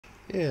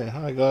Yeah,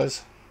 hi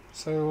guys.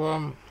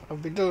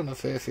 I've been doing a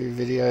fair few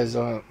videos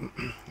on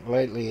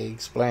lately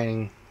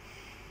explaining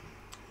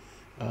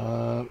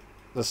uh,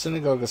 the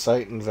Synagogue of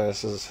Satan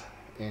verses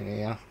in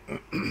here.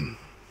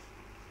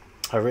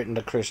 I've written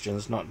to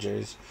Christians, not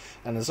Jews,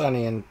 and it's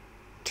only in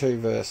two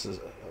verses.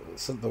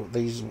 So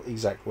these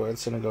exact words,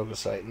 Synagogue of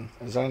Satan,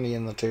 is only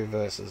in the two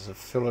verses of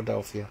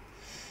Philadelphia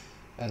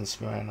and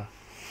Smyrna.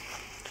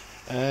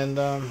 And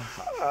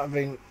I've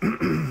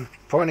been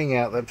pointing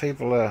out that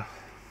people are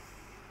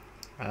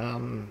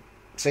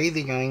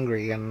seething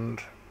angry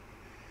and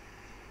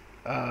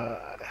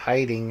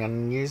hating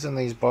and using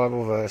these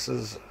Bible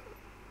verses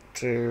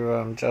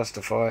to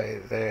justify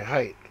their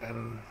hate.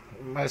 And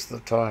most of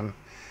the time,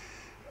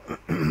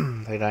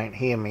 they don't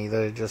hear me.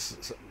 They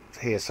just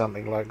hear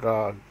something like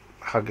 "God,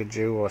 hug a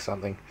Jew" or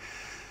something.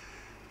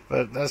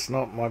 But that's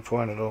not my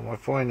point at all. My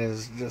point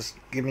is just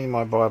give me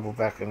my Bible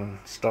back and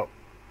stop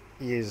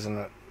using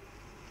it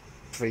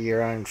for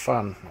your own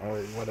fun or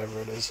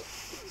whatever it is.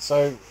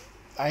 So,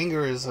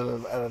 anger is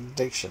an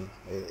addiction.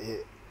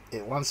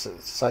 It once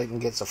Satan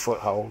gets a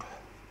foothold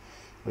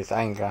with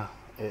anger,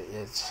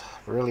 it's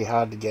really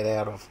hard to get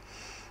out of.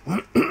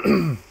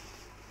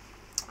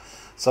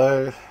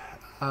 So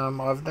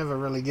I've never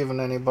really given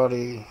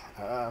anybody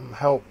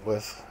help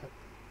with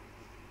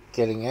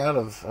getting out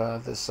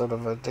of this sort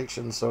of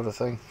addiction sort of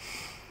thing.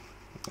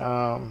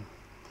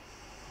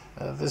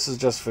 This is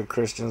just for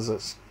Christians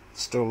that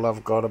still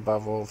love God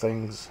above all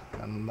things,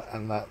 and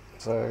that.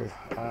 So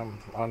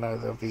I know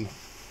there'll be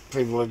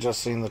people who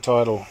just seen the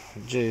title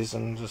Jews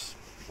and just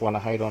want to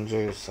hate on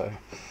Jews. So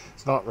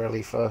it's not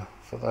really for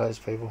those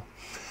people.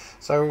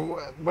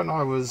 So when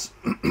I was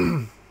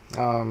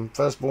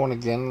first born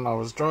again, I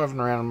was driving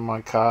around in my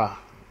car.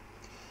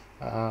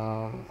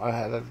 I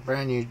had a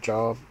brand new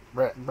job,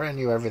 brand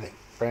new everything,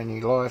 brand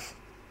new life,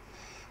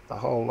 the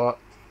whole lot.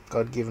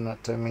 God given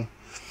it to me,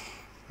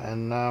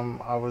 and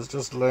I was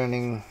just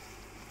learning.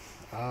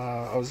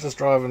 I was just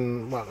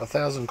driving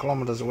 1,000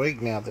 kilometers a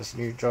week now. This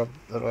new job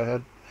that I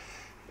had,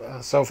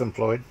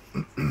 self-employed,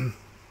 and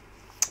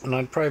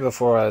I'd pray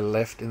before I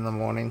left in the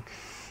morning,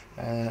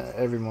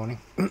 every morning,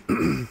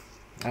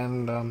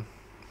 and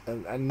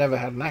I never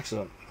had an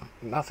accident,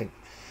 nothing.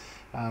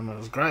 It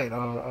was great.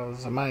 I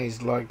was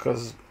amazed,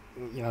 because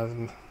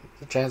the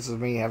chances of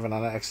me having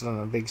an accident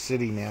in a big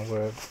city now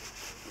were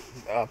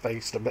up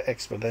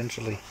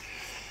exponentially.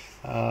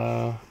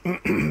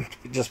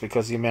 Just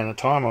because the amount of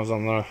time I was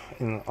on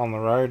the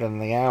road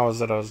and the hours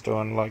that I was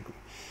doing, it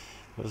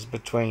was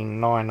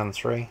between 9 and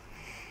 3.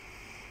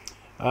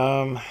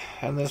 And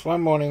this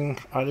one morning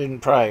I didn't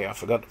pray. I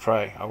forgot to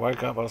pray. I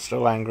woke up, I was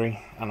still angry,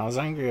 and I was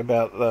angry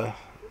about the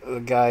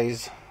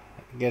gays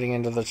getting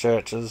into the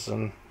churches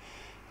and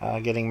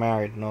getting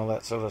married and all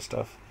that sort of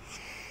stuff.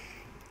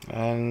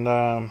 And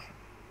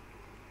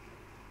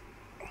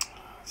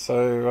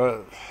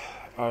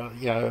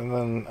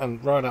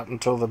and right up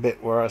until the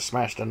bit where I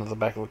smashed into the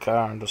back of the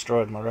car and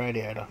destroyed my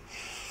radiator.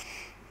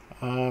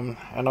 And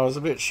I was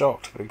a bit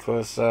shocked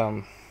because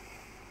I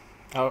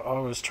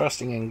was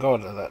trusting in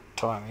God at that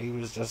time. He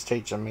was just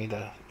teaching me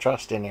to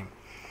trust in Him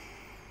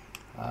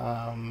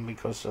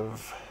because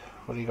of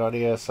what He got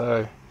here.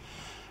 So,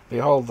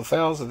 behold, the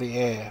fowls of the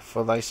air,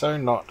 for they sow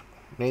not,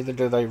 neither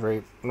do they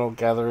reap, nor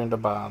gather into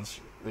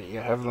barns, but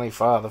your heavenly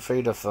Father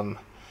feedeth them.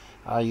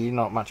 Are you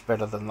not much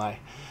better than they?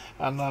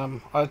 And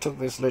I took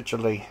this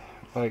literally,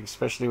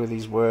 especially with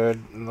His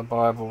Word and the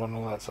Bible and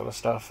all that sort of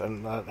stuff,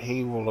 and that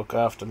He will look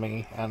after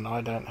me, and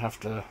I don't have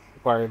to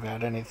worry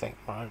about anything,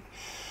 right?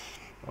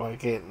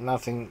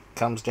 Nothing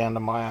comes down to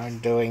my own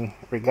doing,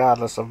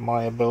 regardless of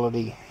my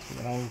ability.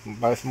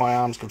 Both my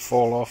arms could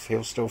fall off,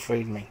 He'll still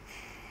feed me.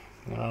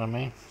 You know what I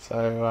mean?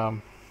 So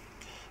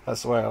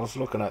that's the way I was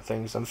looking at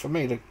things. And for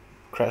me to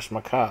crash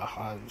my car,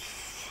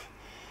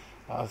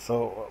 I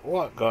thought,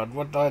 what, God,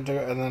 what did I do?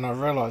 And then I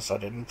realised I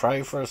didn't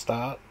pray for a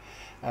start.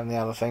 And the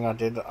other thing I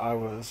did, I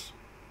was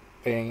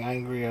being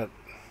angry at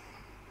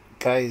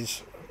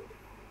gays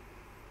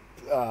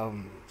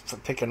for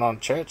picking on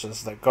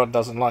churches that God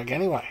doesn't like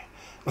anyway.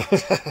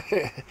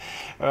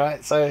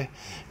 Right? So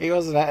He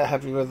wasn't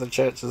happy with the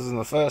churches in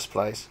the first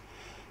place.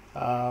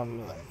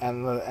 And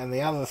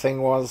the other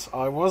thing was,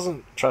 I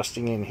wasn't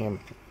trusting in Him,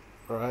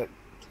 right?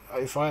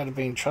 If I had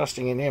been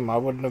trusting in Him, I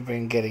wouldn't have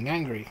been getting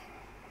angry.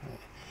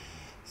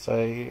 So,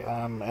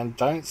 and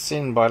don't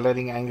sin by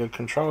letting anger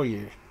control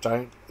you.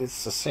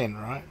 It's a sin,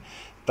 right?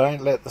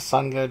 Don't let the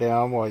sun go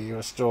down while you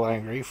are still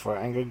angry, for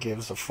anger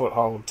gives a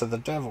foothold to the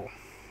devil.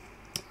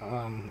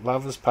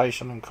 Love is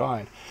patient and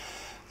kind.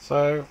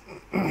 So,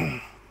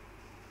 and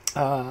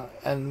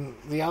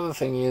the other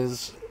thing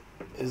is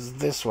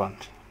this one,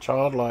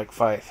 childlike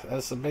faith.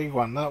 That's the big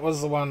one. That was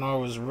the one I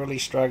was really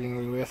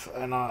struggling with,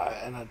 and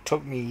it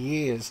took me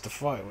years to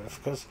fight with,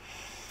 because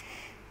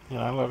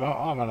look,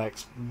 I'm an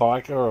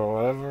ex-biker or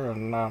whatever,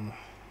 and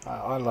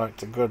I like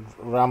to good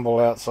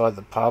rumble outside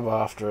the pub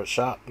after it's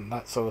shut and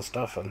that sort of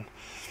stuff, and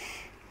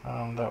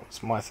that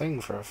was my thing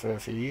for a fair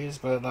few years.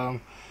 But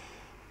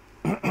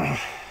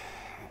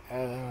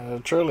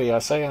Truly I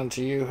say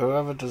unto you,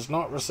 whoever does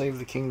not receive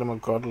the kingdom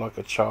of God like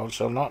a child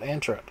shall not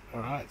enter it.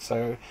 Alright,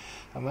 so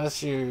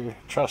unless you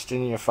trust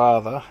in your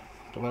Father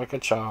like a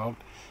child,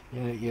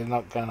 you're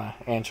not going to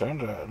enter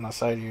into it. And I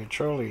say to you,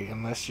 truly,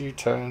 unless you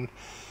turn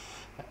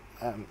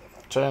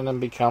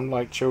and become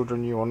like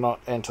children, you will not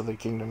enter the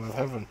kingdom of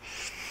heaven.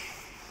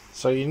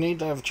 So you need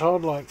to have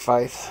childlike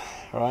faith,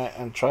 right,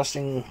 and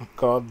trusting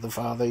God the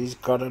Father. He's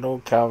got it all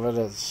covered.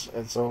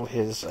 It's all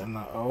His, and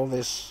all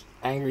this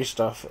angry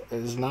stuff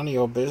is none of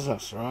your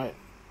business, right?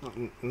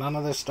 None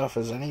of this stuff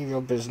is any of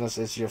your business.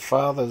 It's your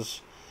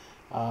Father's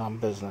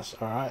business,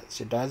 alright? It's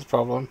your dad's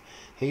problem.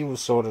 He will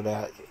sort it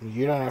out.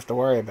 You don't have to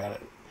worry about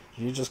it.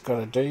 You just got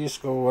to do your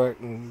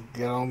schoolwork and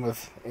get on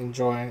with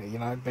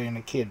enjoying, being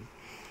a kid.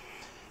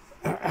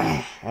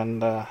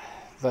 And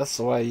that's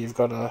the way you've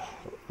got to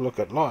look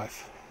at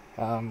life.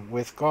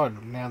 With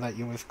God, now that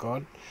you're with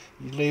God,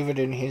 you leave it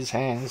in His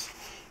hands,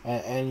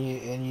 and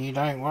you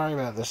don't worry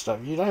about this stuff.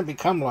 You don't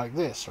become like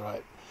this,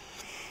 right?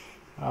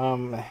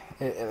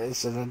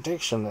 It's an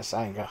addiction, this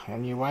anger,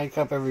 and you wake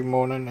up every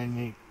morning and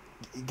you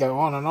go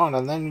on,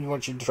 and then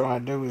what you try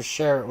and do is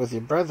share it with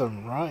your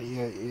brethren, right?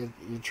 You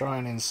try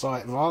and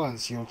incite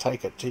violence. You'll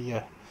take it to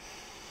your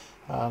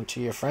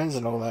friends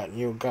and all that, and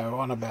you'll go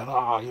on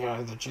about,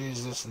 the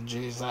Jews this and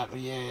Jews that.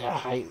 Yeah,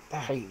 I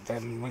hate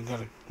them.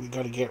 We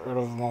gotta get rid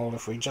of them all.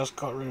 If we just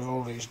got rid of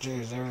all these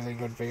Jews, everything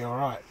would be all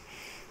right.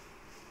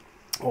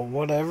 Or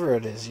whatever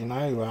it is,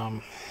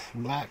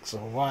 blacks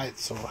or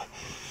whites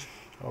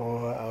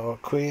or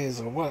queers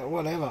or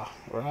whatever,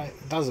 right?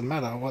 It doesn't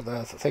matter what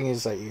the thing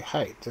is that you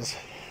hate.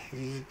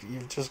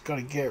 You've just got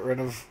to get rid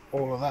of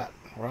all of that,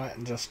 right?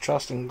 And just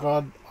trust in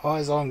God,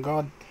 eyes on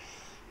God.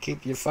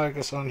 Keep your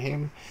focus on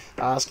Him.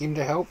 Ask Him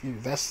to help you.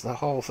 That's the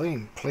whole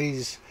thing.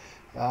 Please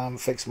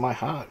fix my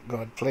heart,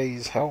 God.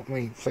 Please help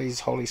me.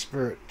 Please, Holy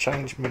Spirit,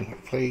 change me.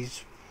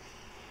 Please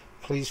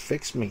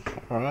fix me.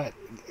 All right.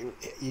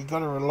 You got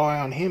to rely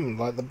on Him,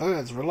 like the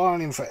birds. Rely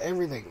on Him for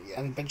everything.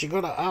 But you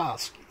got to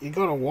ask. You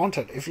got to want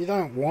it. If you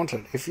don't want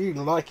it, if you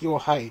like your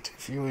hate,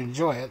 if you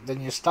enjoy it, then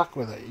you're stuck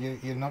with it.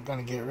 You're not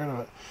going to get rid of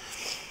it.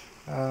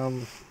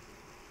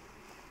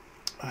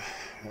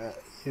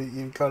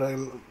 You got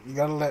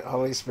to let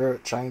Holy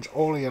Spirit change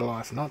all of your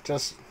life, not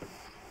just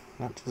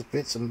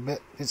bits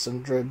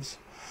and dribs,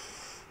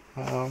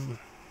 and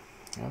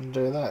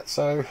do that.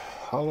 So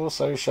I'll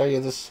also show you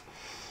this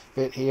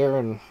bit here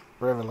in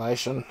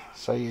Revelation,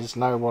 so you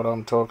know what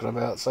I'm talking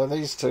about. So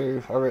these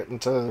two are written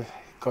to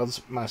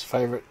God's most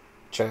favourite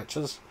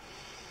churches.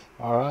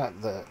 All right,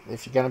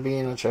 if you're going to be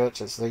in a church,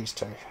 it's these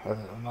two.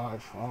 And I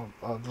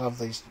love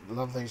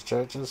these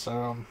churches, so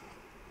I'm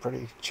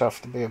pretty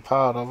chuffed to be a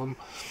part of them.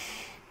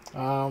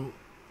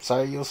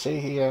 So you'll see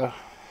here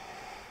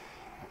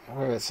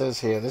where it says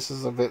here, this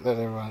is the bit that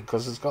everyone,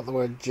 because it's got the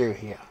word Jew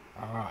here.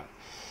 Alright.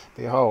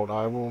 Behold,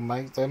 I will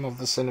make them of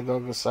the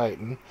synagogue of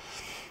Satan,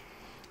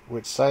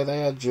 which say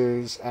they are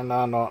Jews and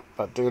are not,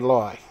 but do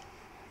lie.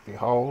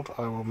 Behold,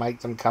 I will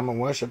make them come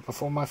and worship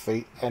before my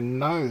feet, and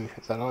know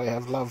that I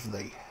have loved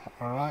thee.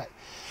 Alright.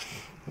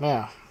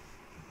 Now,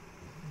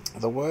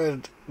 the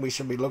word we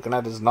should be looking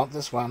at is not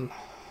this one,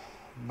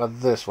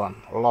 but this one,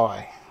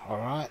 lie.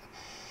 Alright.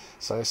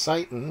 So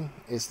Satan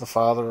is the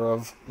father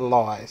of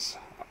lies.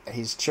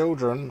 His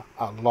children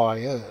are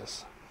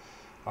liars.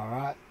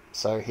 Alright,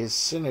 so his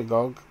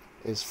synagogue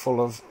is full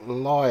of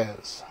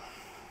liars.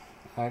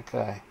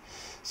 Okay,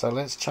 so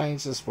let's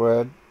change this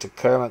word to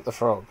Kermit the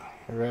Frog.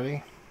 You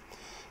ready?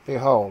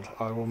 Behold,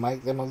 I will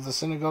make them of the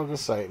synagogue of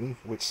Satan,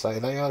 which say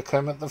they are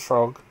Kermit the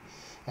Frog,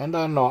 and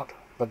are not,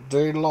 but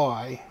do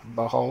lie.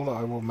 Behold,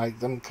 I will make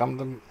them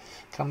come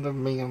to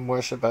me and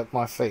worship at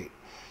my feet,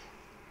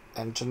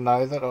 and to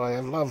know that I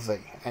have loved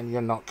thee, and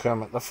you're not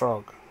Kermit the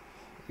Frog.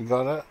 You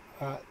got it?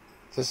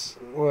 This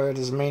word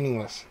is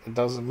meaningless. It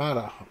doesn't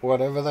matter.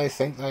 Whatever they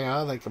think they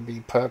are, they could be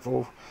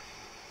purple,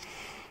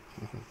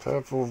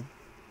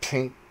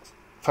 pink,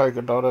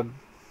 polka dotted,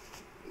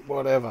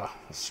 whatever,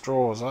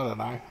 straws, I don't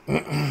know.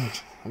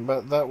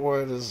 But that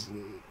word is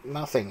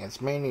nothing. It's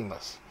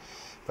meaningless.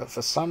 But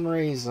for some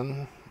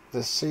reason,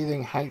 this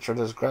seething hatred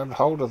has grabbed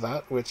hold of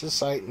that, which is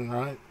Satan,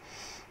 right?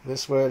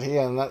 This word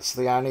here, and that's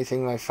the only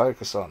thing they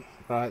focus on,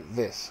 right?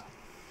 This.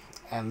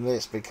 And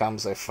this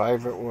becomes their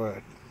favourite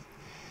word.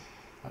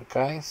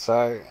 Okay,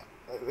 so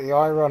the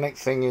ironic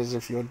thing is,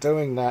 if you're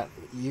doing that,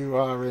 you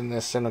are in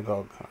their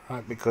synagogue,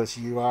 right? Because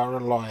you are a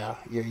liar.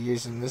 You're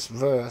using this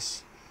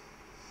verse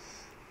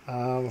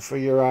for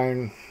your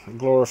own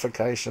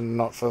glorification,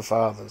 not for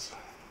Father's.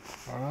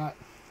 Alright?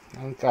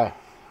 Okay.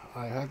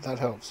 I hope that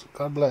helps.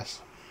 God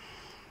bless.